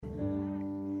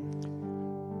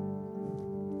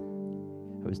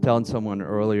was telling someone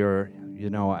earlier,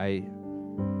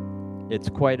 it's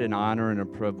quite an honor and a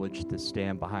privilege to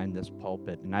stand behind this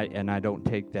pulpit, and I don't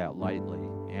take that lightly.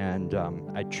 And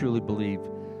I truly believe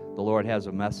the Lord has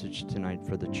a message tonight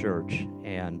for the church,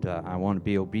 and I want to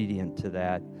be obedient to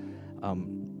that.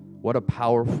 What a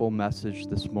powerful message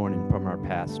this morning from our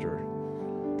pastor.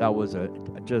 That was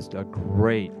just a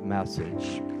great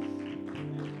message.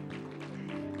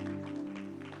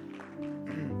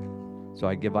 So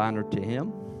I give honor to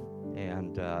him,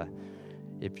 and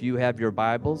if you have your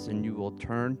Bibles, and you will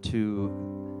turn to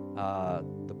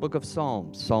the book of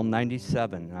Psalms, Psalm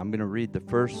 97. I'm going to read the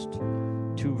first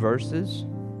 2 verses.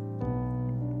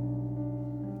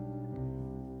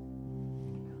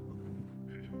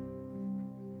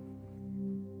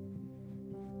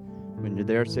 When you're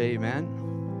there, say amen.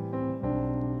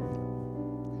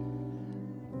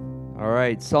 All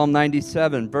right, Psalm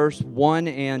 97, verse 1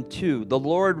 and 2. The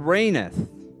Lord reigneth.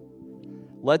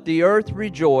 Let the earth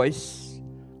rejoice.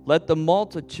 Let the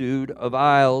multitude of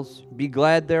isles be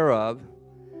glad thereof.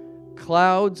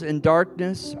 Clouds and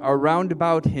darkness are round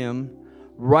about him.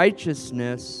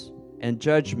 Righteousness and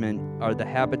judgment are the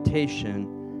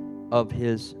habitation of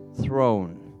his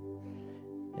throne.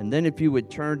 And then if you would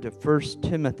turn to 1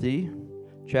 Timothy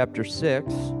chapter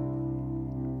 6.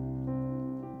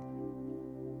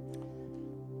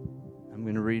 I'm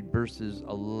going to read verses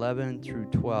 11 through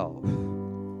 12.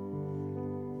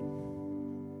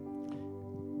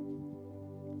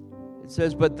 It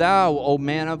says, But thou, O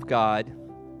man of God,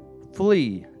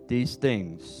 flee these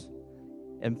things,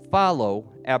 and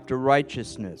follow after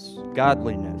righteousness,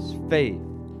 godliness, faith,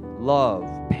 love,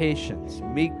 patience,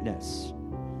 meekness.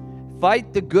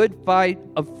 Fight the good fight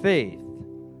of faith.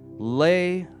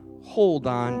 Lay hold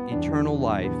on eternal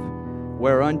life,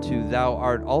 whereunto thou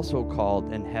art also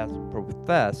called, and hast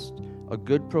professed a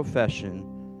good profession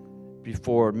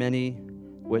before many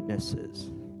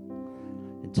witnesses.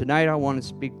 And tonight I want to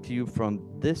speak to you from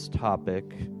this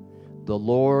topic, the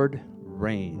Lord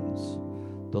reigns.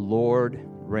 The Lord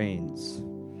reigns.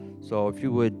 So if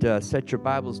you would set your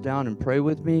Bibles down and pray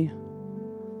with me.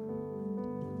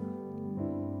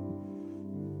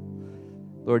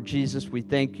 Lord Jesus, we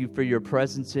thank you for your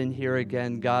presence in here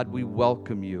again. God, we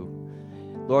welcome you.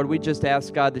 Lord, we just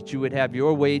ask, God, that you would have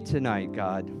your way tonight,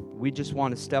 God. We just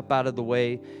want to step out of the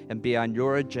way and be on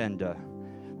your agenda.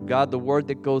 God, the word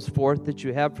that goes forth that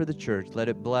you have for the church, let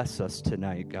it bless us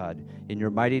tonight, God. In your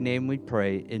mighty name we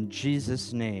pray. In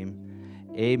Jesus' name,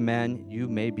 amen. You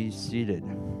may be seated.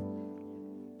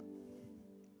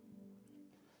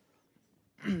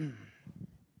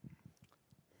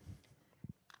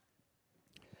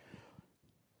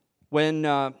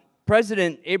 When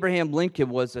President Abraham Lincoln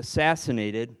was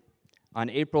assassinated on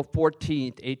April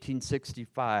 14th,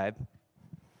 1865,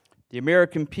 the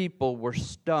American people were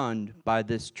stunned by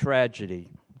this tragedy.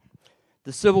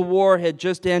 The Civil War had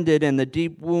just ended, and the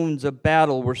deep wounds of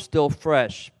battle were still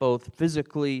fresh, both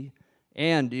physically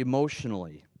and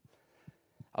emotionally.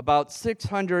 About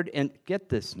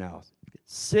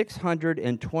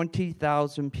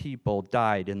 620,000 people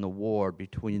died in the war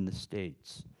between the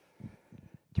states.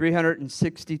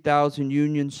 360,000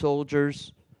 Union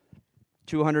soldiers,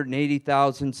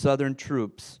 280,000 Southern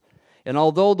troops. And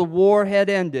although the war had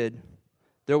ended,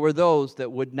 there were those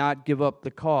that would not give up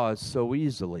the cause so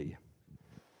easily.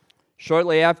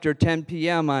 Shortly after 10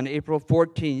 p.m. on April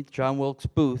 14th, John Wilkes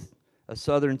Booth, a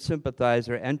Southern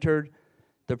sympathizer, entered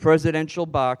the presidential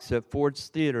box at Ford's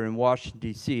Theater in Washington,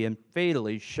 D.C., and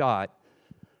fatally shot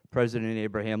President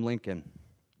Abraham Lincoln.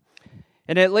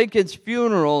 And at Lincoln's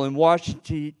funeral in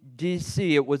Washington,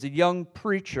 D.C., it was a young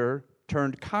preacher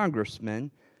turned congressman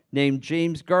named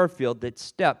James Garfield that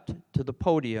stepped to the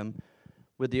podium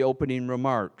with the opening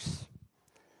remarks.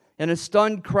 And a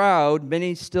stunned crowd,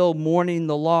 many still mourning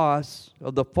the loss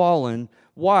of the fallen,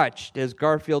 watched as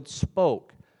Garfield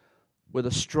spoke with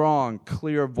a strong,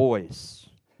 clear voice.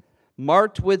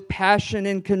 Marked with passion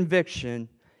and conviction,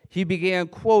 he began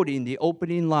quoting the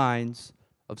opening lines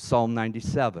of Psalm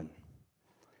 97.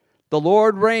 The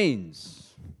Lord reigns.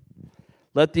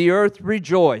 Let the earth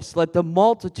rejoice. Let the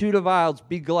multitude of isles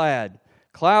be glad.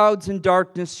 Clouds and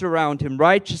darkness surround him.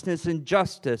 Righteousness and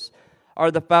justice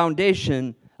are the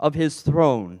foundation of his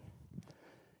throne.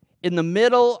 In the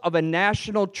middle of a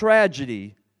national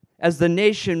tragedy, as the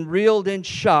nation reeled in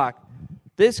shock,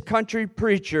 this country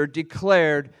preacher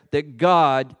declared that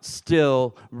God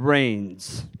still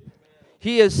reigns.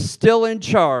 He is still in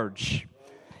charge.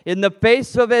 In the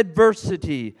face of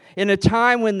adversity, in a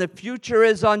time when the future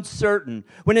is uncertain,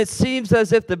 when it seems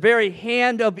as if the very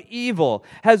hand of evil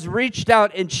has reached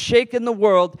out and shaken the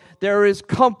world, there is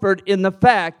comfort in the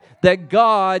fact that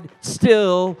God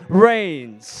still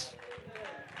reigns.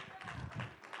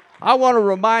 I want to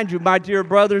remind you, my dear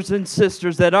brothers and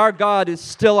sisters, that our God is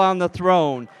still on the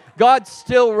throne. God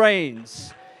still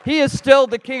reigns. He is still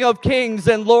the King of Kings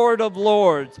and Lord of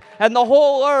Lords, and the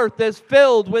whole earth is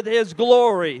filled with His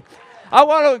glory. I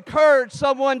want to encourage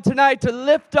someone tonight to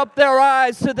lift up their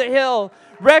eyes to the hill,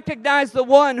 recognize the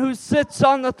one who sits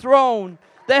on the throne.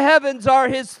 The heavens are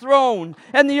His throne,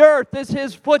 and the earth is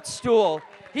His footstool.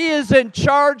 He is in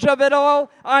charge of it all,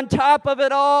 on top of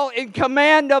it all, in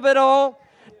command of it all.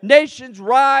 Nations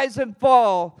rise and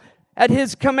fall at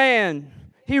His command.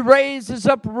 He raises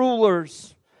up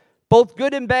rulers, both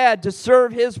good and bad, to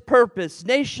serve His purpose.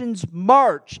 Nations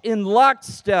march in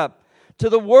lockstep to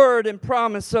the word and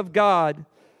promise of God.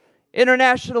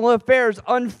 International affairs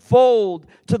unfold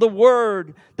to the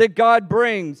word that God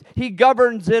brings. He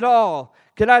governs it all.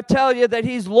 Can I tell you that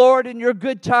He's Lord in your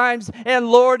good times and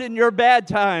Lord in your bad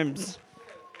times?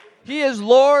 He is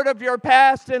Lord of your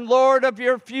past and Lord of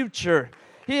your future.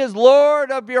 He is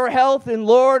Lord of your health and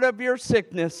Lord of your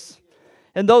sickness.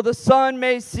 And though the sun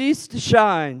may cease to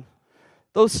shine,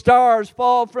 though stars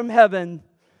fall from heaven,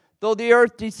 though the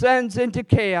earth descends into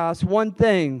chaos, one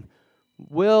thing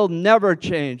will never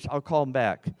change. I'll call him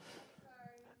back.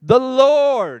 The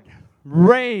Lord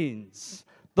reigns.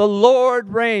 The Lord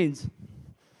reigns.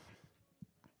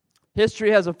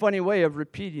 History has a funny way of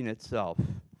repeating itself.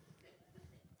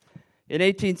 In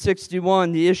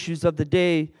 1861, the issues of the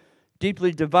day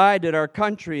deeply divided our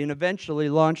country and eventually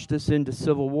launched us into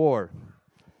civil war.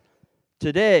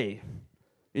 Today,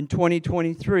 in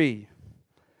 2023,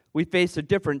 we face a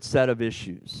different set of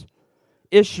issues.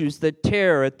 Issues that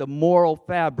tear at the moral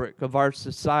fabric of our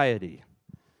society.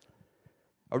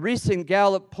 A recent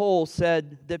Gallup poll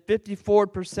said that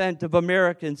 54% of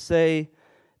Americans say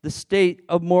the state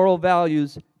of moral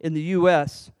values in the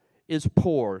U.S. is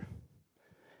poor.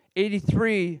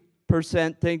 83%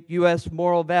 think U.S.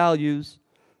 moral values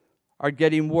are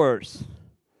getting worse.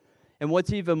 And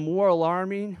what's even more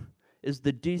alarming is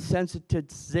the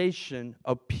desensitization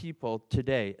of people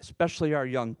today, especially our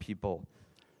young people.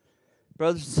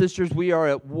 Brothers and sisters, we are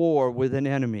at war with an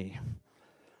enemy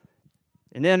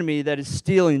that is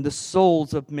stealing the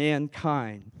souls of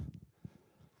mankind.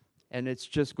 And it's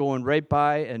just going right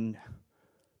by, and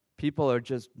people are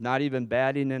just not even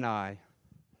batting an eye.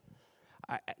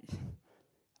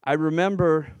 I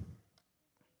remember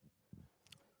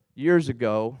years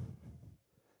ago,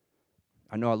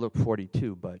 I know I look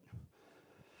 42, but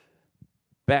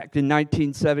back in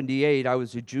 1978, I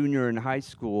was a junior in high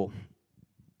school,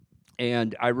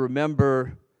 and I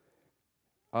remember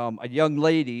a young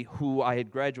lady who I had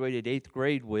graduated 8th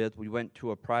grade with. We went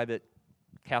to a private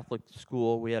Catholic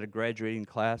school. We had a graduating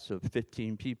class of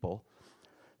 15 people.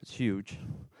 It's huge.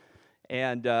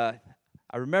 And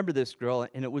I remember this girl,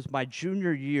 and it was my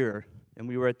junior year, and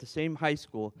we were at the same high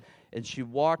school, and she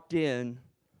walked in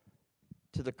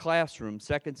to the classroom,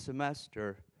 second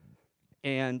semester,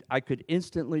 and I could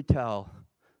instantly tell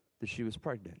that she was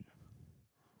pregnant.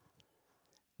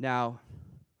 Now,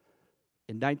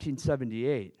 in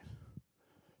 1978,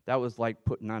 that was like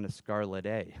putting on a scarlet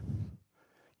A.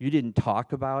 You didn't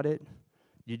talk about it.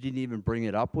 You didn't even bring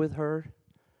it up with her.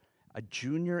 A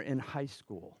junior in high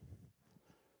school,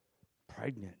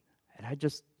 pregnant. And I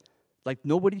just, like,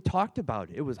 nobody talked about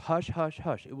it. It was hush, hush,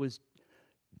 hush. It was,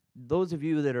 those of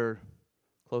you that are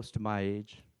close to my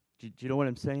age, do you know what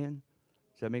I'm saying?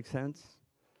 Does that make sense?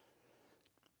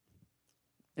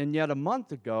 And yet a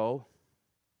month ago,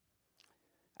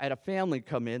 I had a family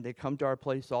come in. They come to our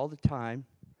place all the time.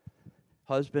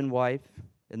 Husband, wife,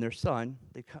 and their son.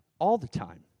 They come all the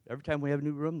time. Every time we have a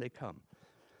new room, they come.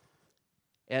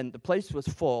 And the place was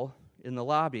full in the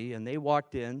lobby, and they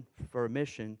walked in for a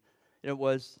mission. And it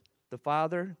was the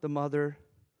father, the mother,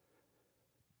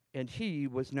 and he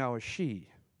was now a she.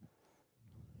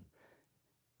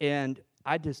 And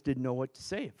I just didn't know what to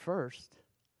say at first,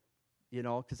 you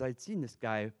know, because I'd seen this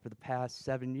guy for the past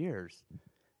 7 years.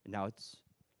 And now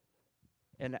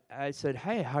and I said,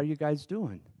 hey, how are you guys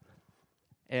doing?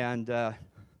 And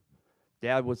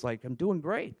Dad was like, I'm doing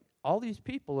great. All these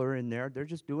people are in there. They're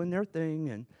just doing their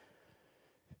thing.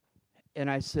 And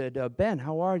I said, Ben,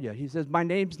 how are you? He says, my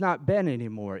name's not Ben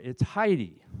anymore. It's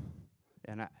Heidi.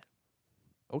 And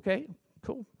okay,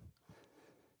 cool.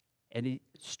 And he,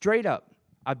 straight up,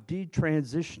 I've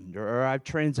detransitioned, or I've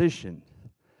transitioned.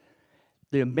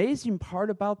 The amazing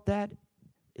part about that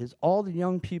is all the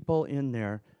young people in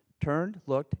there turned,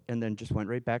 looked, and then just went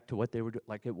right back to what they were doing,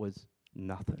 like it was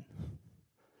nothing.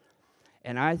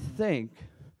 And I think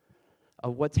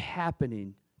of what's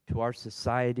happening to our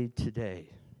society today.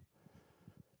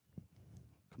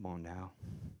 Come on now.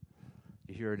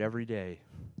 You hear it every day.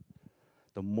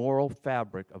 The moral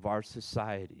fabric of our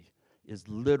society is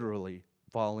literally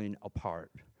falling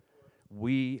apart.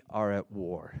 We are at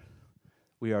war.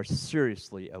 We are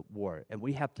seriously at war, and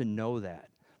we have to know that.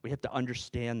 We have to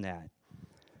understand that.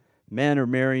 Men are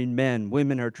marrying men.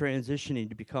 Women are transitioning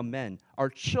to become men. Our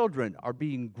children are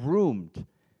being groomed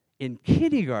in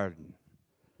kindergarten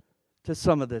to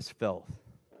some of this filth.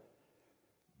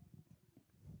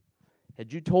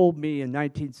 Had you told me in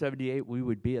 1978 we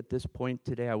would be at this point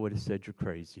today, I would have said you're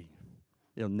crazy.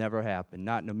 It'll never happen,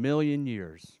 not in a million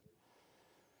years.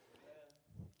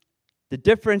 The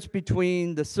difference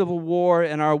between the Civil War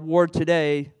and our war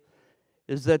today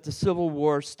is that the Civil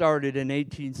War started in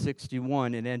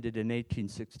 1861 and ended in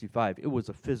 1865. It was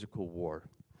a physical war.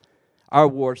 Our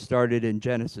war started in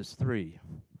Genesis 3,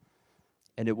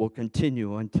 and it will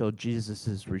continue until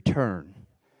Jesus' return.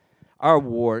 Our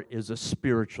war is a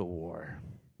spiritual war.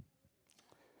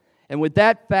 And with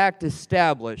that fact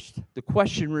established, the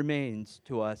question remains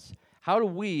to us, how do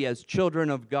we as children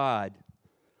of God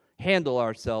handle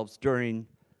ourselves during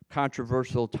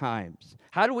controversial times?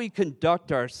 How do we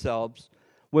conduct ourselves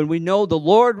when we know the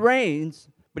Lord reigns,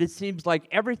 but it seems like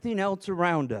everything else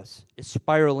around us is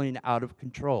spiraling out of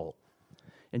control?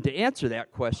 And to answer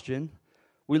that question,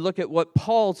 we look at what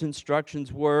Paul's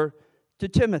instructions were to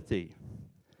Timothy.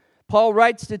 Paul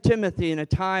writes to Timothy in a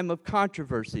time of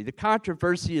controversy. The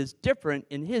controversy is different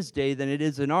in his day than it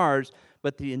is in ours,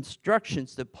 but the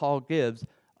instructions that Paul gives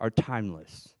are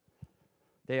timeless.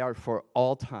 They are for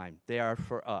all time. They are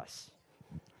for us.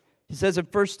 He says in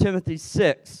 1 Timothy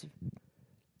 6,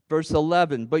 verse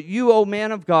 11, "But you, O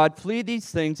man of God, flee these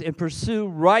things and pursue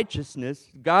righteousness,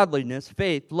 godliness,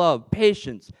 faith, love,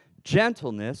 patience,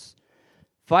 gentleness.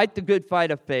 Fight the good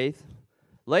fight of faith.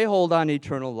 Lay hold on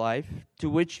eternal life, to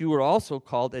which you were also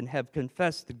called and have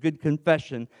confessed the good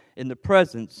confession in the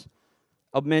presence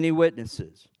of many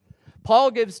witnesses."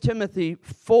 Paul gives Timothy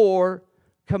 4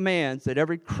 commands that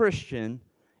every Christian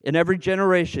in every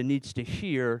generation needs to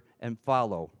hear and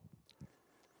follow.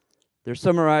 They're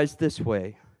summarized this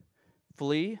way: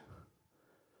 flee,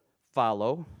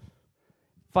 follow,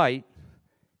 fight,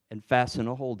 and fasten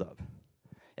a hold of.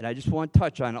 And I just want to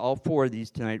touch on all 4 of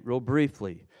these tonight real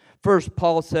briefly. First,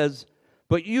 Paul says,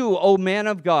 "But you, O man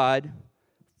of God,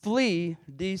 flee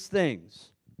these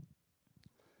things."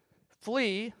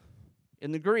 Flee,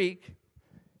 in the Greek,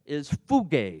 is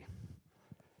fuge.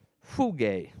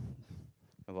 Fuge.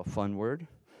 Of a fun word.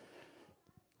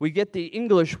 We get the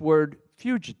English word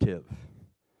fugitive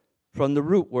from the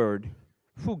root word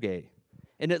fuge.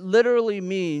 And it literally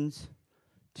means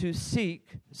to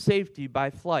seek safety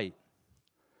by flight.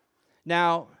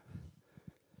 Now,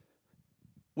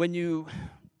 when you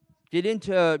get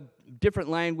into different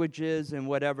languages and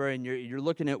whatever, and you're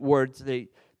looking at words, the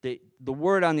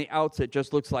word on the outset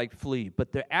just looks like flee,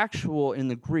 but the actual in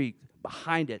the Greek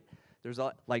behind it, there's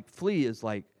like flee is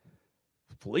like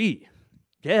flee,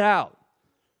 get out.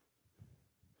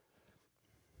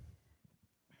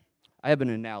 I have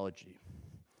an analogy.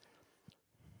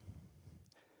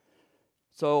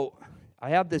 So I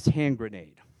have this hand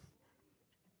grenade.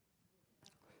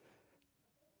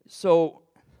 So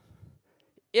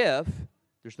if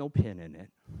there's no pin in it,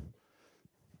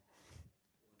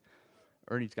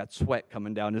 Ernie's got sweat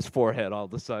coming down his forehead all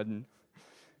of a sudden.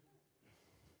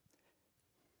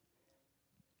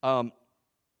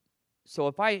 So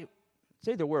if I,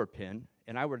 say there were a pin,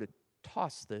 and I were to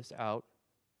toss this out,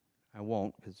 I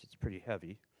won't because it's pretty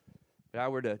heavy, but I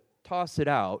were to toss it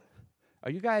out,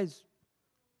 are you guys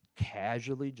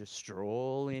casually just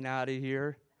strolling out of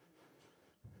here?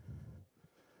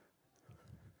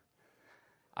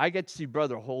 I get to see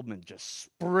Brother Holdman just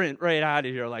sprint right out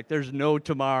of here like there's no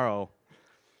tomorrow.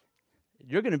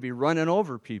 You're going to be running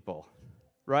over people,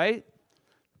 right?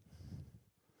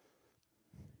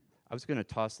 I was going to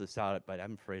toss this out, but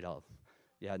I'm afraid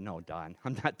Don,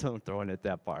 I'm not throwing it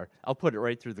that far. I'll put it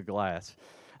right through the glass.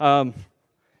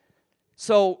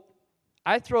 So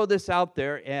I throw this out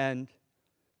there, and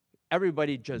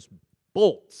everybody just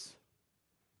bolts.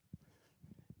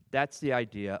 That's the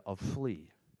idea of flee.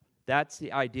 That's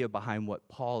the idea behind what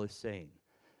Paul is saying,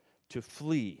 to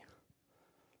flee.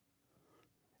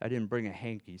 I didn't bring a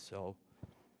hanky, so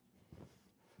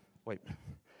wait.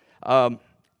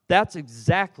 That's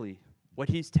exactly what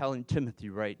he's telling Timothy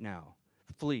right now.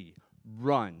 Flee,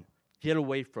 run, get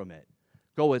away from it.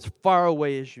 Go as far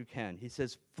away as you can. He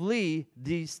says, flee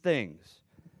these things.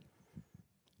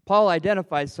 Paul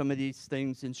identifies some of these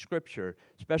things in Scripture,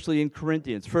 especially in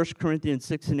Corinthians. 1 Corinthians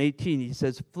 6 and 18, he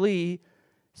says, flee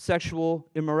sexual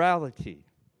immorality.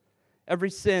 Every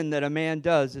sin that a man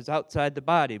does is outside the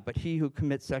body, but he who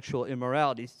commits sexual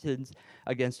immorality sins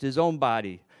against his own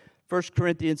body. 1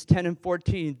 Corinthians 10 and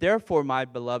 14, therefore, my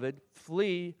beloved,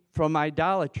 flee from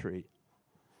idolatry.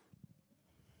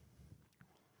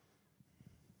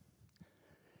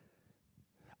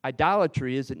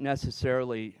 Idolatry isn't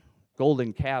necessarily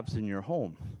golden calves in your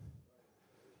home.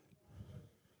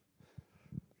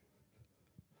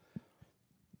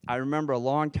 I remember a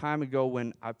long time ago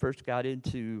when I first got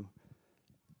into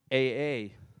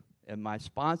AA, and my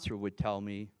sponsor would tell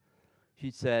me,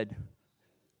 he said,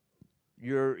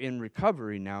 you're in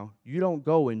recovery now. You don't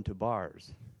go into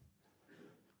bars.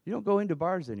 You don't go into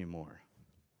bars anymore.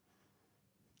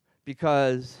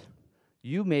 Because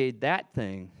you made that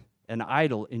thing an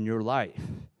idol in your life.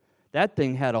 That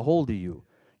thing had a hold of you.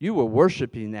 You were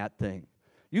worshiping that thing.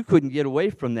 You couldn't get away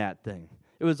from that thing.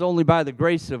 It was only by the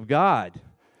grace of God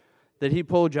that He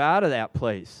pulled you out of that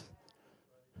place.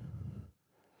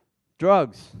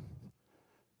 Drugs.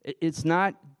 It's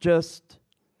not just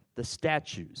the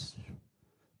statues.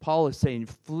 Paul is saying,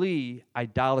 flee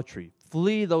idolatry.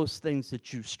 Flee those things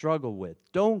that you struggle with.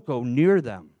 Don't go near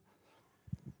them.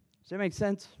 Does that make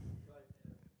sense?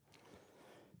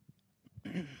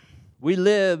 We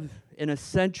live in a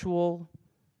sensual,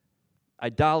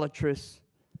 idolatrous,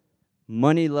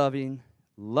 money-loving,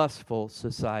 lustful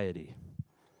society.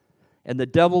 And the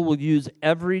devil will use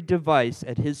every device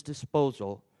at his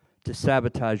disposal to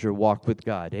sabotage your walk with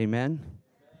God. Amen?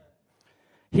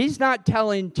 He's not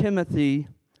telling Timothy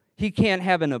he can't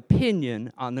have an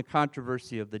opinion on the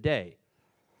controversy of the day.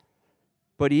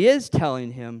 But he is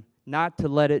telling him not to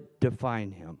let it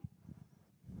define him.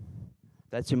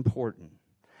 That's important.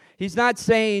 He's not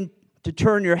saying to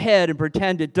turn your head and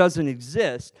pretend it doesn't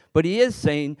exist, but he is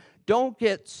saying don't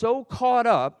get so caught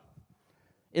up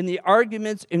in the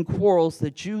arguments and quarrels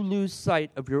that you lose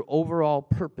sight of your overall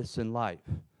purpose in life.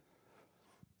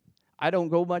 I don't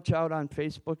go much out on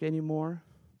Facebook anymore,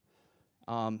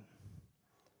 but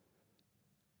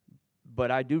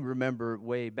I do remember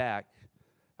way back.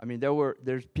 I mean,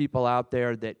 there's people out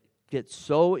there that get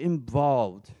so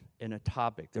involved in a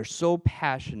topic. They're so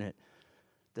passionate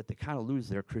that they kind of lose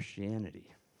their Christianity.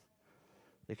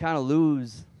 They kind of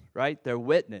lose, right, their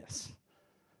witness.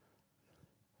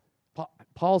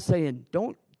 Paul's saying,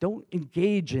 don't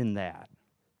engage in that.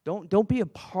 Don't be a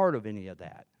part of any of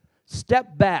that.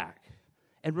 Step back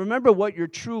and remember what your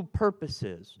true purpose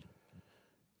is.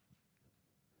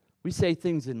 We say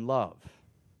things in love,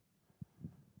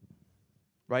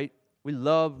 right? We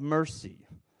love mercy.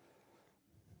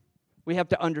 We have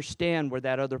to understand where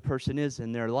that other person is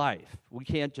in their life. We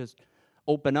can't just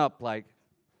open up like,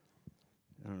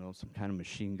 I don't know, some kind of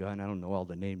machine gun. I don't know all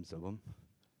the names of them.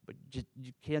 But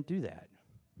you can't do that.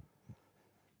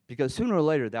 Because sooner or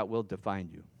later, that will define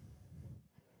you.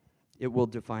 It will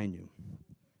define you.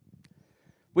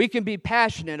 We can be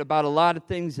passionate about a lot of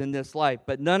things in this life,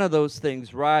 but none of those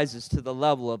things rises to the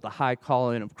level of the high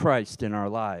calling of Christ in our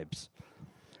lives.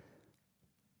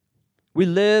 We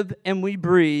live and we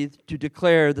breathe to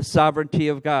declare the sovereignty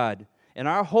of God. And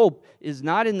our hope is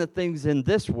not in the things in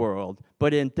this world,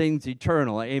 but in things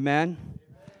eternal. Amen?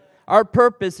 Our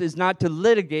purpose is not to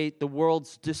litigate the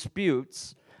world's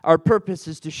disputes. Our purpose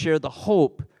is to share the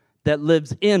hope that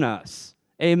lives in us.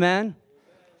 Amen?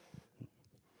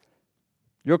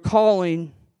 Your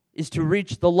calling is to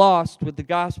reach the lost with the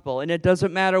gospel. And it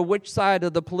doesn't matter which side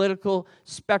of the political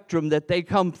spectrum that they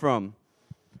come from.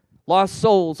 Lost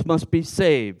souls must be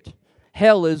saved.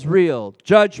 Hell is real.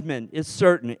 Judgment is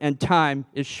certain. And time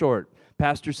is short.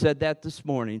 Pastor said that this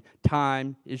morning.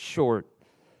 Time is short.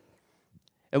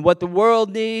 And what the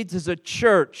world needs is a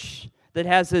church that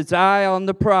has its eye on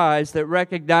the prize, that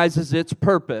recognizes its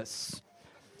purpose.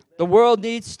 The world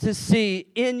needs to see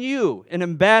in you an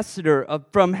ambassador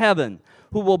from heaven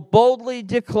who will boldly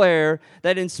declare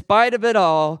that in spite of it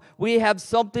all, we have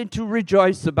something to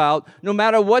rejoice about. No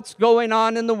matter what's going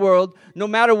on in the world, no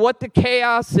matter what the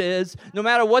chaos is, no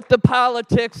matter what the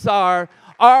politics are,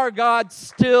 our God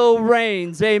still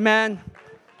reigns. Amen?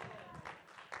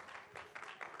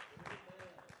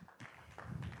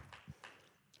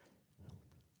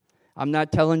 I'm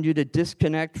not telling you to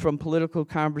disconnect from political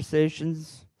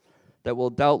conversations that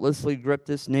will doubtlessly grip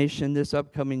this nation this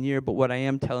upcoming year, but what I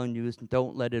am telling you is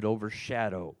don't let it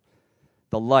overshadow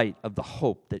the light of the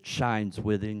hope that shines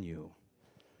within you.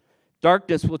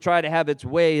 Darkness will try to have its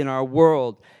way in our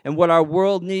world, and what our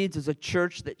world needs is a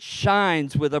church that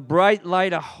shines with a bright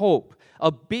light of hope,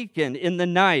 a beacon in the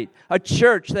night, a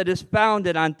church that is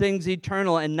founded on things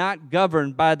eternal and not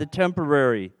governed by the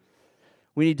temporary.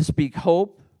 We need to speak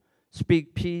hope,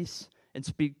 speak peace, and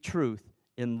speak truth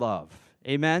in love.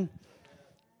 Amen?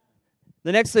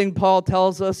 The next thing Paul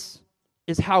tells us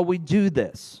is how we do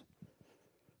this.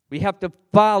 We have to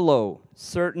follow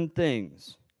certain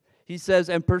things. He says,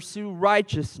 and pursue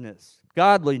righteousness,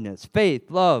 godliness,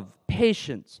 faith, love,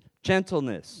 patience,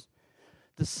 gentleness.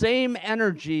 The same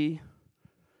energy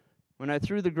when I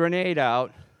threw the grenade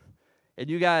out and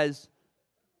you guys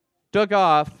took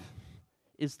off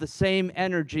is the same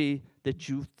energy that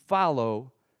you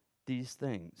follow these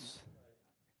things.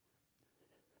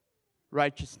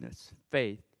 Righteousness,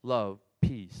 faith, love,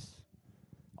 peace.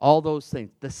 All those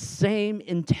things. The same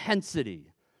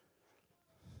intensity.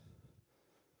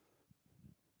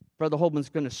 Brother Holman's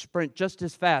going to sprint just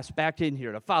as fast back in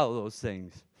here to follow those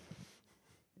things.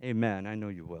 Amen. I know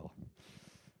you will.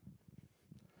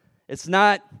 It's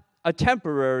not a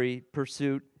temporary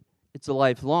pursuit. It's a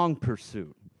lifelong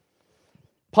pursuit.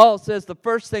 Paul says the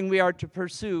first thing we are to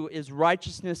pursue is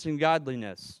righteousness and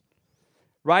godliness.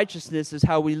 Righteousness is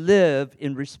how we live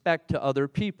in respect to other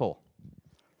people.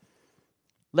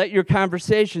 Let your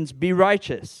conversations be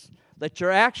righteous. Let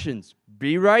your actions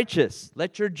be righteous.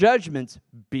 Let your judgments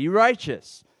be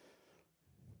righteous.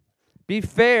 Be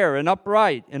fair and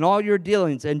upright in all your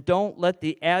dealings, and don't let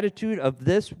the attitude of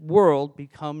this world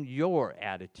become your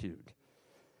attitude.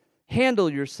 Handle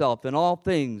yourself in all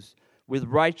things with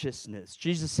righteousness.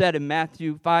 Jesus said in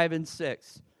Matthew 5 and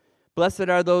 6, blessed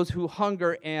are those who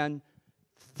hunger and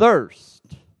thirst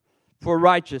for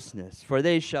righteousness, for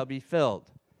they shall be filled.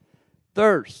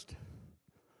 Thirst.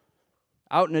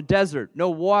 Out in a desert, no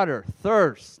water,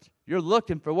 thirst. You're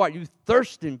looking for what? You're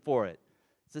thirsting for it.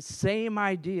 It's the same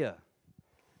idea.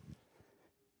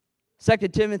 2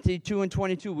 Timothy 2 and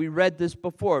 22, we read this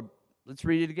before. Let's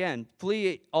read it again.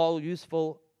 Flee all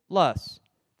useful lusts.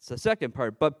 It's the second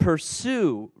part. But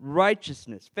pursue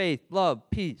righteousness, faith, love,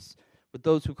 peace with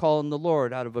those who call on the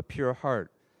Lord out of a pure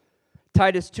heart.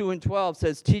 Titus 2 and 12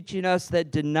 says, teaching us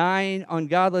that denying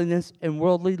ungodliness and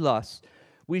worldly lusts,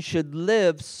 we should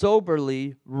live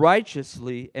soberly,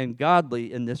 righteously, and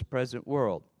godly in this present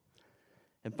world.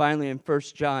 And finally, in 1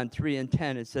 John 3 and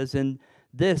 10, it says, in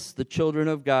this the children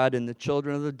of God and the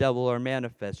children of the devil are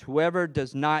manifest. Whoever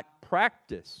does not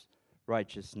practice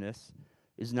righteousness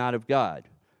is not of God,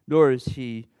 nor is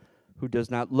he who does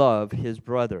not love his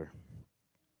brother.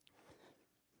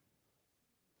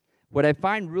 What I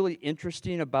find really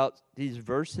interesting about these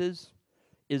verses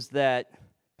is that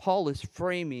Paul is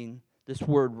framing this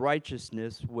word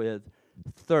righteousness with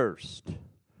thirst,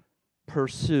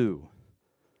 pursue,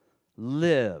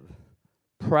 live,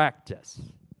 practice.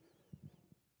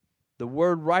 The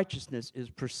word righteousness is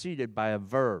preceded by a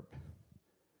verb,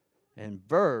 and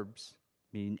verbs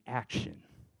mean action.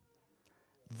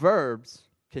 Verbs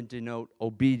can denote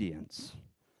obedience.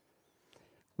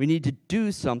 We need to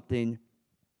do something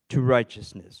to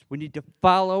righteousness. We need to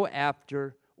follow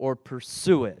after or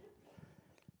pursue it.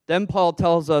 Then Paul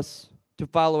tells us to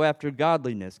follow after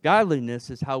godliness. Godliness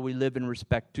is how we live in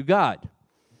respect to God.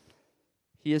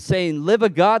 He is saying, live a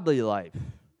godly life.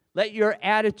 Let your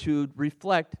attitude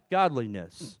reflect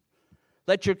godliness.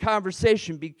 Let your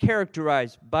conversation be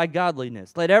characterized by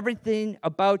godliness. Let everything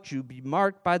about you be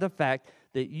marked by the fact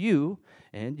that you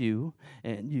and you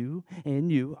and you and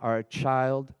you are a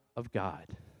child of God.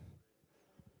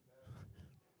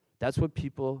 That's what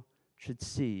people should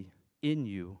see in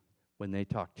you when they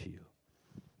talk to you.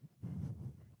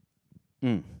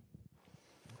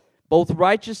 Both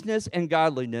righteousness and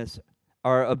godliness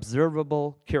are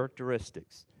observable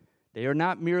characteristics. They are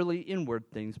not merely inward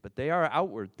things, but they are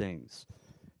outward things.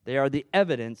 They are the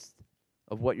evidence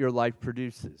of what your life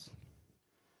produces.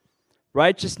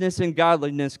 Righteousness and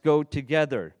godliness go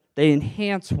together. They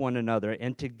enhance one another,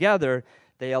 and together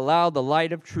they allow the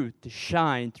light of truth to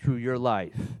shine through your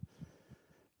life.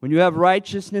 When you have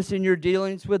righteousness in your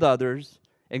dealings with others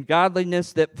and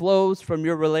godliness that flows from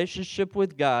your relationship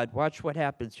with God, watch what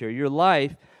happens here. Your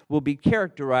life will be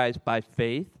characterized by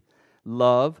faith,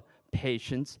 love,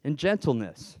 patience, and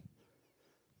gentleness.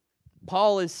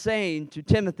 Paul is saying to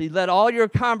Timothy, let all your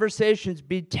conversations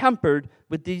be tempered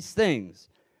with these things.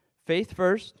 Faith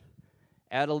first,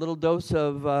 add a little dose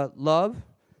of love,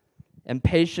 and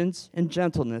patience and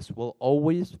gentleness will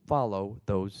always follow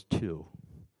those two.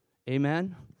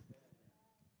 Amen?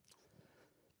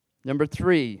 Number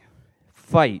 3,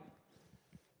 fight.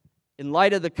 In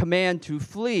light of the command to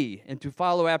flee and to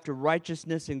follow after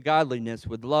righteousness and godliness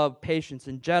with love, patience,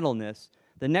 and gentleness,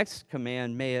 the next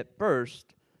command may at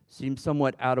first seem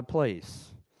somewhat out of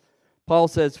place. Paul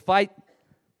says, fight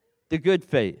the good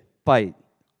fight.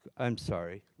 I'm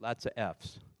sorry, lots of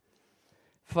F's.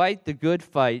 Fight the good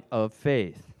fight of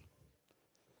faith.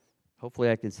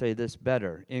 Hopefully I can say this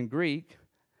better. In Greek,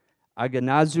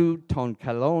 aganazu ton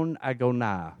kalon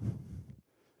agona.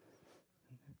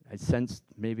 I sensed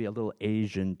maybe a little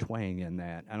Asian twang in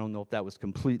that. I don't know if that was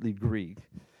completely Greek.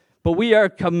 But we are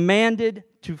commanded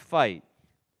to fight.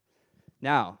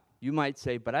 Now, you might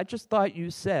say, but I just thought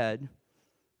you said,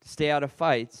 stay out of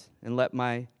fights and let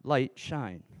my light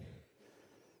shine.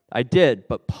 I did,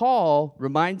 but Paul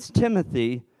reminds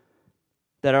Timothy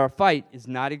that our fight is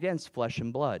not against flesh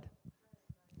and blood.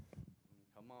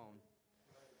 Come on.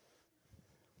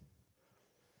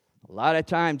 A lot of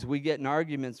times we get in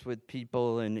arguments with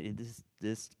people, and you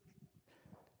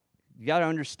got to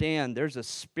understand there's a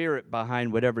spirit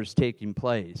behind whatever's taking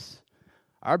place.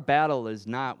 Our battle is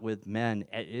not with men.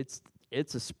 It's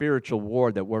a spiritual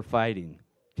war that we're fighting.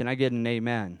 Can I get an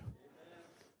amen?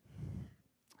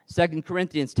 2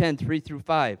 Corinthians 10, 3 through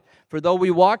 5. For though we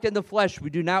walk in the flesh, we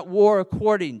do not war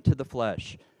according to the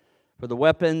flesh. For the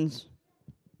weapons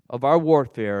of our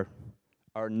warfare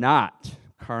are not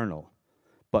carnal,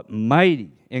 but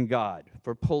mighty in God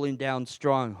for pulling down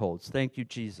strongholds. Thank you,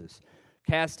 Jesus.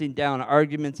 Casting down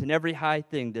arguments and every high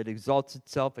thing that exalts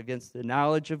itself against the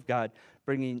knowledge of God,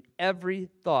 bringing every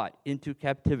thought into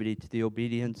captivity to the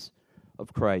obedience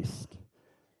of Christ.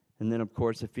 And then, of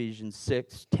course, Ephesians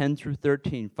 6, 10 through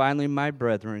 13. Finally, my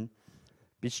brethren,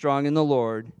 be strong in the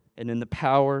Lord and in the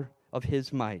power of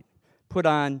his might. Put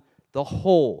on the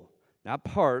whole, not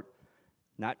part,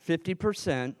 not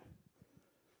 50%,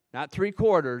 not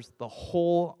 3/4, the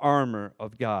whole armor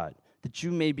of God, that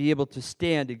you may be able to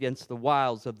stand against the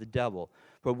wiles of the devil.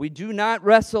 For we do not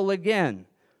wrestle again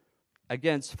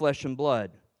against flesh and blood,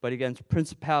 but against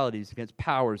principalities, against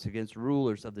powers, against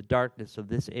rulers of the darkness of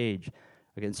this age,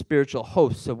 against spiritual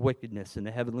hosts of wickedness in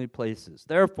the heavenly places.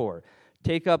 Therefore,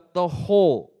 take up the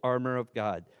whole armor of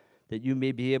God, that you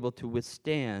may be able to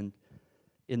withstand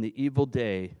in the evil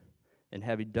day, and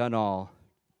having done all,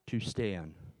 to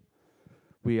stand.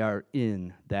 We are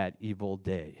in that evil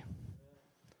day.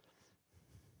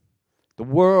 The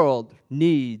world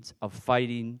needs a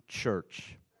fighting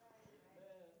church.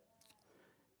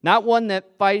 Not one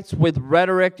that fights with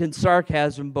rhetoric and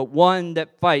sarcasm, but one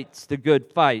that fights the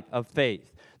good fight of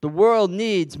faith. The world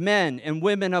needs men and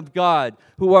women of God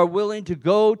who are willing to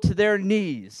go to their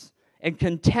knees and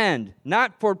contend,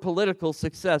 not for political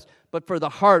success, but for the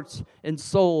hearts and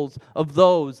souls of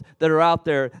those that are out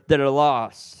there that are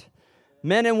lost.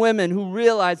 Men and women who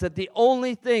realize that the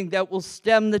only thing that will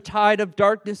stem the tide of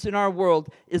darkness in our world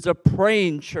is a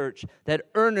praying church that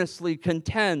earnestly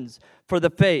contends for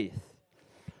the faith.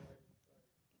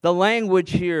 The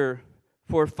language here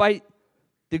for fight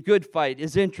the good fight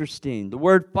is interesting. The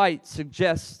word fight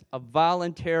suggests a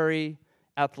voluntary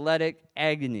athletic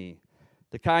agony,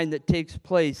 the kind that takes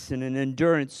place in an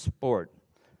endurance sport,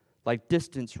 like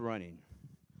distance running.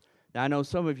 Now, I know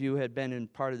some of you had been in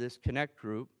part of this Connect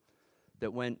group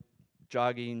that went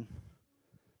jogging.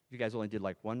 You guys only did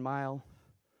like 1 mile,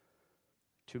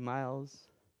 2 miles,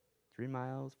 3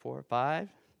 miles, 4, 5,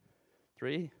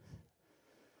 3.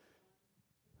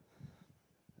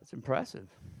 That's impressive.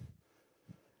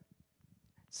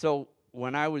 So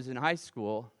when I was in high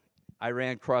school, I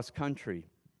ran cross country.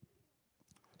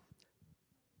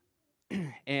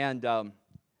 And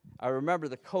I remember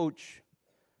the coach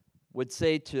would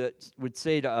say to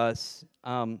us,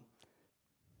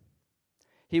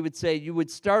 he would say, you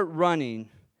would start running,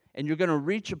 and you're going to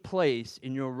reach a place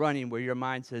in your running where your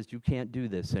mind says, you can't do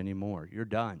this anymore. You're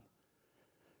done.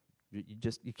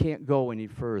 You can't go any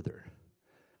further.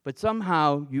 But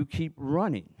somehow you keep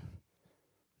running.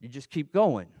 You just keep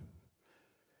going.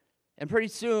 And pretty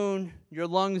soon, your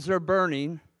lungs are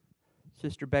burning.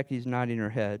 Sister Becky's nodding her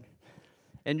head.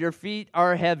 And your feet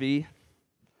are heavy.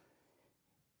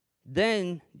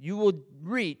 Then you will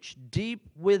reach deep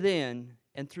within,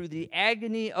 and through the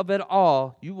agony of it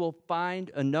all, you will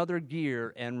find another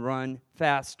gear and run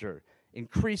faster,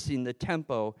 increasing the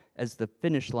tempo as the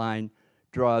finish line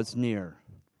draws near.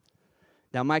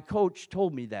 Now, my coach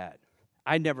told me that.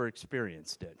 I never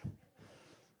experienced it.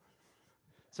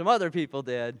 Some other people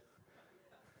did.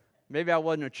 Maybe I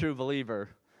wasn't a true believer.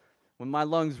 When my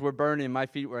lungs were burning, my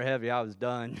feet were heavy, I was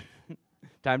done.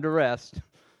 Time to rest.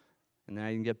 And then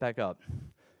I can get back up.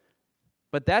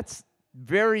 But that's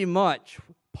very much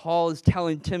Paul is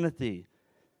telling Timothy.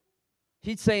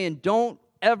 He's saying, don't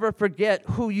ever forget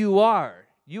who you are.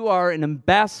 You are an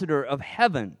ambassador of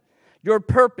heaven. Your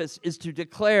purpose is to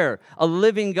declare a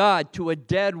living God to a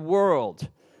dead world.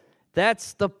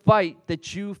 That's the fight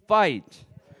that you fight.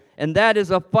 And that is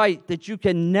a fight that you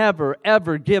can never,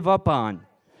 ever give up on.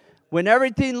 When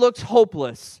everything looks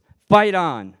hopeless, fight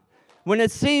on. When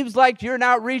it seems like you're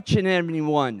not reaching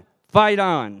anyone, fight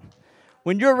on.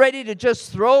 When you're ready to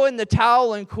just throw in the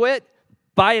towel and quit,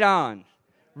 fight on.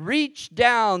 Reach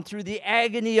down through the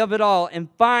agony of it all and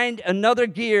find another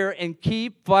gear and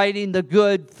keep fighting the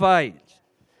good fight.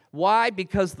 Why?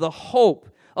 Because the hope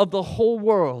of the whole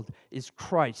world is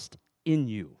Christ in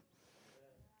you.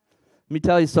 Let me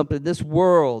tell you something. This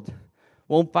world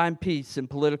won't find peace in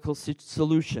political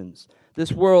solutions.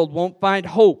 This world won't find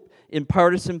hope in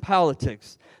partisan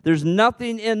politics. There's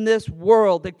nothing in this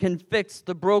world that can fix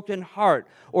the broken heart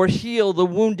or heal the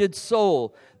wounded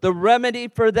soul. The remedy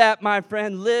for that, my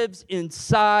friend, lives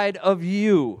inside of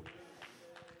you.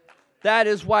 That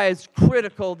is why it's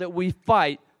critical that we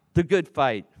fight the good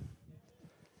fight.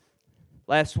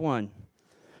 Last one.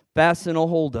 Fasten a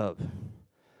hold of.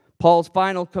 Paul's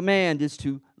final command is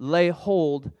to lay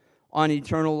hold on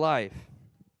eternal life.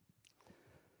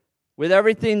 With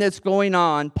everything that's going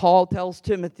on, Paul tells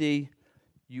Timothy,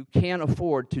 you can't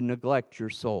afford to neglect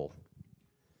your soul.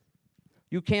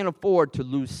 You can't afford to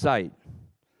lose sight.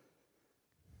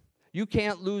 You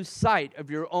can't lose sight of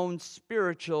your own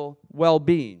spiritual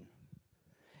well-being.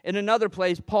 In another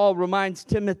place, Paul reminds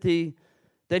Timothy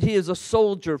that he is a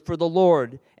soldier for the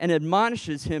Lord and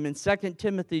admonishes him in 2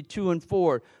 Timothy 2 and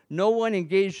 4, no one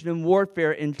engaged in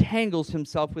warfare entangles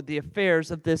himself with the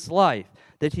affairs of this life,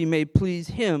 that he may please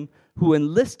him who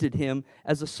enlisted him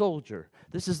as a soldier.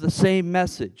 This is the same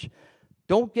message.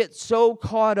 Don't get so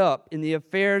caught up in the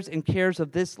affairs and cares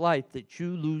of this life that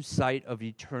you lose sight of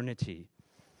eternity.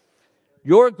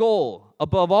 Your goal,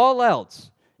 above all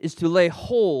else, is to lay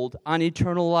hold on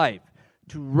eternal life,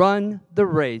 to run the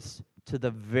race to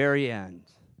the very end.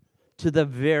 To the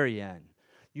very end.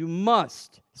 You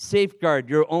must safeguard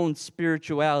your own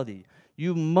spirituality.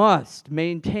 You must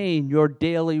maintain your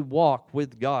daily walk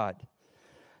with God.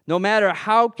 No matter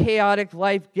how chaotic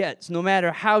life gets, no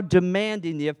matter how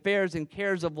demanding the affairs and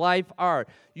cares of life are,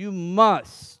 you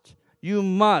must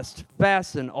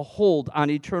fasten a hold on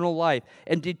eternal life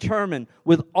and determine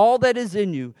with all that is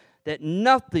in you that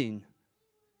nothing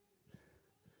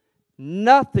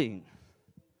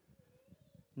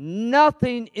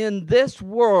in this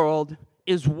world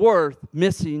is worth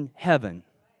missing heaven.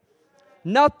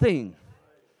 Nothing.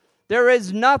 There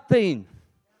is nothing.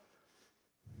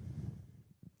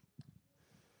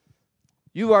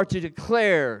 You are to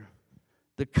declare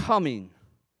the coming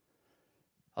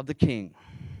of the King.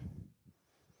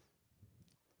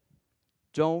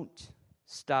 Don't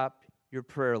stop your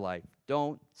prayer life.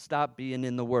 Don't stop being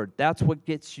in the Word. That's what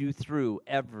gets you through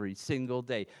every single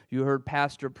day. You heard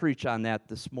Pastor preach on that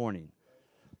this morning.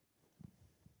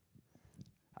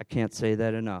 I can't say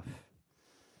that enough.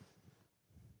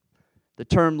 The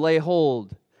term lay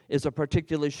hold is a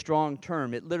particularly strong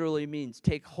term. It literally means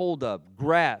take hold of,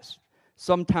 grasp,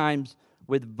 sometimes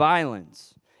with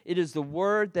violence. It is the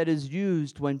word that is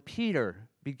used when Peter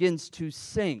begins to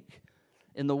sink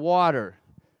in the water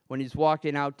when he's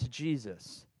walking out to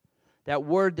Jesus. That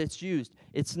word that's used,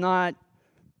 it's not,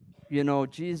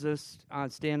 Jesus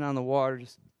standing on the water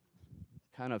just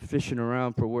kind of fishing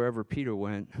around for wherever Peter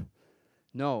went.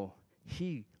 No,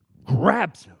 he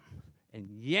grabs him and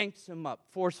yanks him up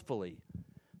forcefully.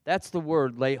 That's the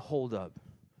word lay hold of.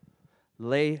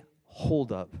 Lay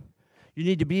hold of. You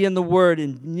need to be in the Word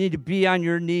and you need to be on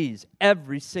your knees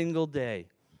every single day.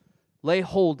 Lay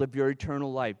hold of your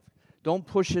eternal life. Don't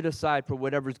push it aside for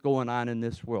whatever's going on in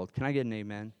this world. Can I get an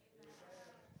amen?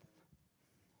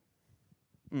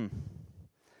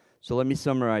 So let me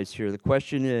summarize here. The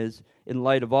question is, in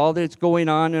light of all that's going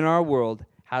on in our world,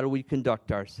 how do we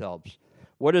conduct ourselves?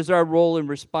 What is our role and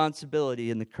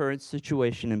responsibility in the current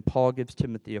situation? And Paul gives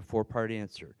Timothy a 4-part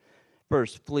answer.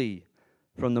 First, flee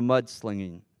from the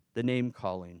mudslinging, the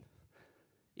name-calling.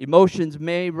 Emotions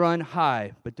may run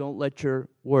high, but don't let your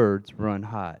words run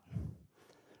hot.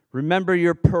 Remember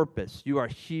your purpose. You are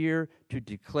here to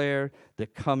declare the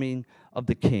coming of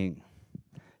the King.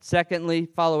 Secondly,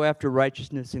 follow after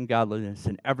righteousness and godliness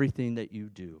in everything that you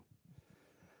do.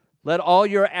 Let all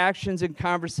your actions and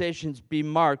conversations be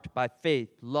marked by faith,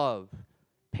 love,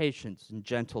 patience, and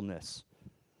gentleness.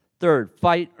 Third,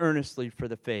 fight earnestly for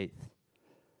the faith.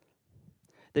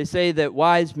 They say that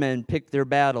wise men pick their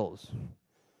battles.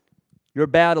 Your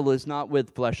battle is not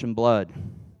with flesh and blood.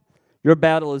 Your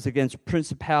battle is against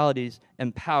principalities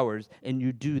and powers, and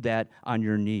you do that on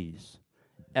your knees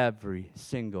every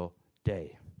single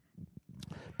day.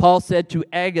 Paul said to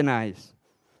agonize.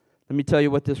 Let me tell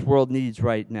you what this world needs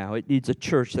right now. It needs a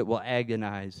church that will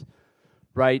agonize,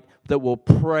 right? That will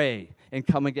pray and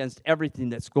come against everything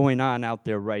that's going on out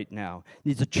there right now. It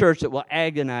needs a church that will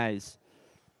agonize.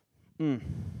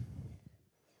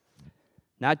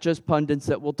 Not just pundits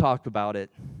that will talk about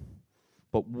it,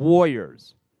 but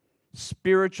warriors,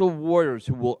 spiritual warriors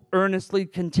who will earnestly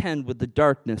contend with the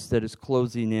darkness that is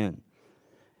closing in.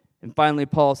 And finally,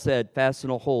 Paul said,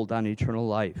 fasten a hold on eternal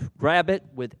life. Grab it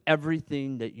with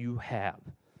everything that you have.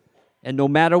 And no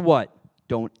matter what,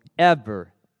 don't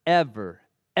ever, ever,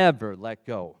 ever let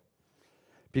go.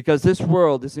 Because this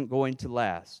world isn't going to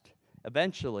last.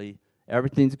 Eventually,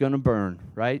 everything's going to burn,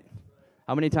 right?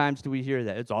 How many times do we hear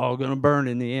that? It's all going to burn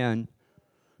in the end.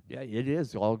 Yeah, it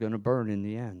is all going to burn in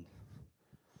the end.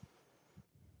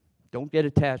 Don't get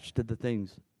attached to the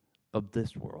things of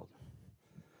this world.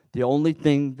 The only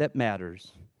thing that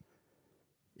matters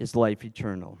is life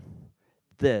eternal.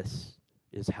 This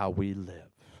is how we live.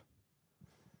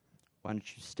 Why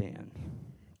don't you stand?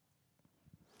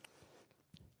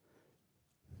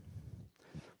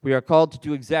 We are called to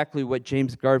do exactly what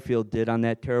James Garfield did on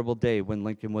that terrible day when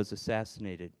Lincoln was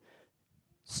assassinated.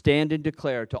 Stand and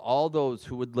declare to all those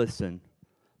who would listen,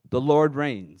 the Lord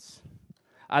reigns.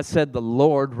 I said the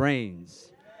Lord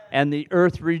reigns, and the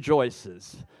earth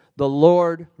rejoices. The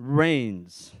Lord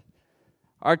reigns.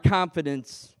 Our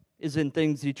confidence is in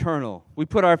things eternal. We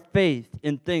put our faith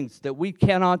in things that we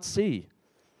cannot see.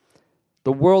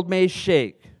 The world may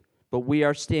shake, but we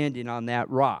are standing on that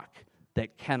rock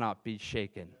that cannot be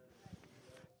shaken.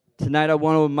 Tonight I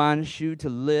want to admonish you to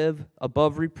live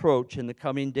above reproach in the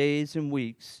coming days and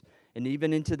weeks, and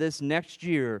even into this next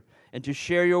year, and to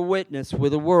share your witness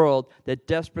with a world that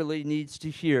desperately needs to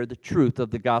hear the truth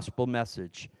of the gospel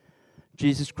message.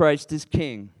 Jesus Christ is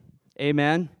King.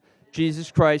 Amen?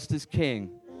 Jesus Christ is King.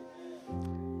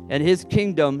 And His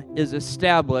kingdom is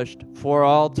established for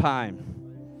all time.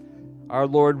 Our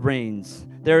Lord reigns.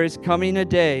 There is coming a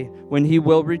day when He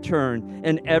will return,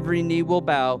 and every knee will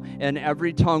bow, and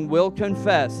every tongue will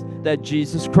confess that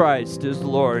Jesus Christ is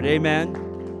Lord. Amen?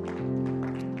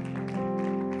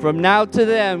 From now to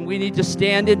then, we need to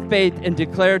stand in faith and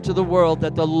declare to the world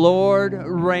that the Lord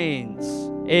reigns.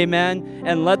 Amen?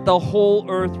 And let the whole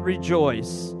earth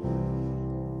rejoice.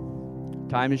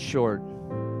 Time is short.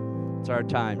 It's our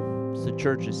time. It's the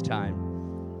church's time.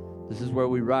 This is where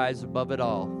we rise above it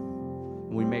all,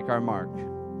 and we make our mark.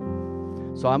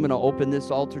 So I'm going to open this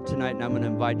altar tonight, and I'm going to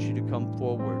invite you to come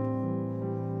forward.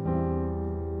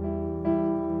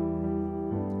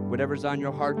 Whatever's on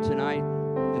your heart tonight,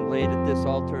 you can lay it at this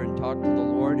altar and talk to the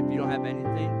Lord. If you don't have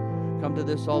anything, come to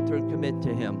this altar and commit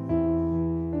to Him.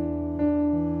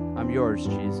 I'm yours,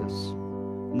 Jesus.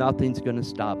 Nothing's going to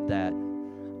stop that.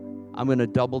 I'm going to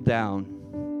double down.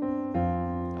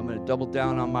 I'm going to double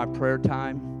down on my prayer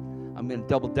time. I'm going to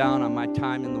double down on my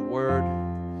time in the Word.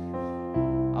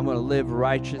 I'm going to live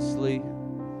righteously.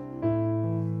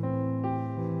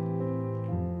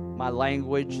 My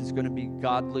language is going to be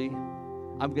godly.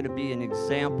 I'm going to be an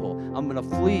example. I'm going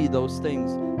to flee those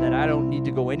things that I don't need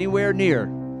to go anywhere near.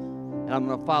 And I'm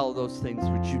going to follow those things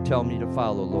which you tell me to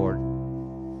follow, Lord.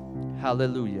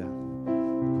 Hallelujah.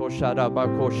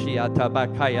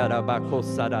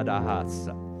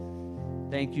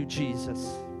 Thank you,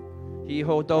 Jesus.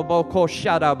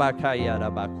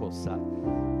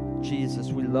 Jesus,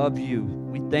 we love you.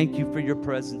 We thank you for your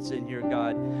presence in here,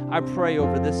 God. I pray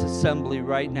over this assembly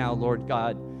right now, Lord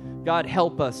God. God,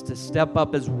 help us to step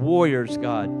up as warriors,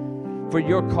 God, for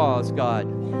your cause, God.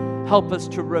 Help us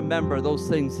to remember those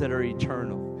things that are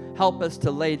eternal. Help us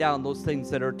to lay down those things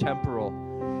that are temporal.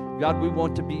 God, we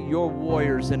want to be your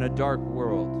warriors in a dark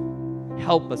world.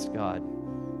 Help us, God.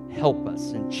 Help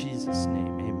us. In Jesus'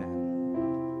 name, amen.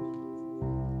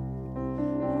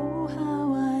 Oh,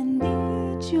 how I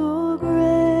need your grace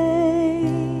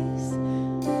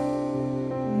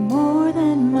more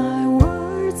than my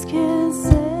words can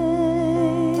say.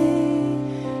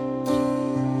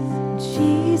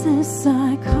 Jesus,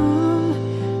 I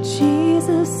come.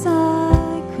 Jesus, I